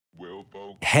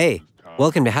Hey,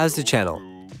 welcome to HOWZA channel.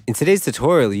 In today's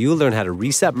tutorial, you'll learn how to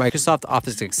reset Microsoft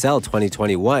Office Excel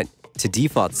 2021 to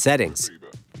default settings.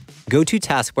 Go to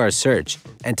Taskbar Search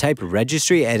and type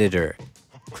Registry Editor.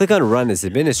 Click on Run as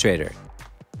Administrator.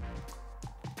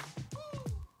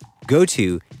 Go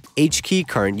to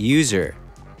HKEY-CURRENT-USER.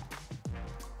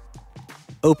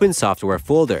 Open Software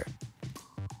folder.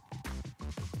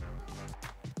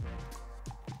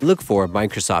 Look for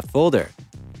Microsoft folder.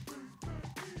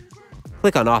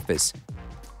 Click on Office.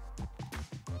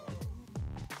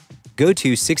 Go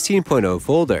to 16.0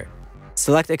 folder.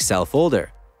 Select Excel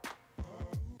folder.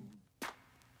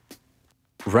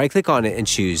 Right-click on it and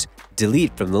choose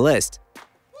Delete from the list.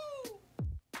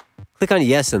 Click on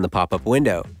Yes in the pop-up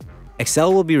window.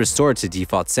 Excel will be restored to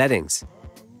default settings.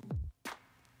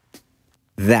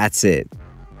 That's it.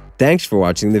 Thanks for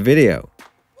watching the video.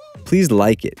 Please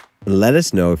like it and let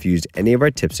us know if you used any of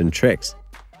our tips and tricks.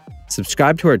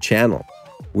 Subscribe to our channel.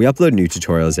 We upload new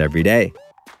tutorials every day.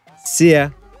 See ya!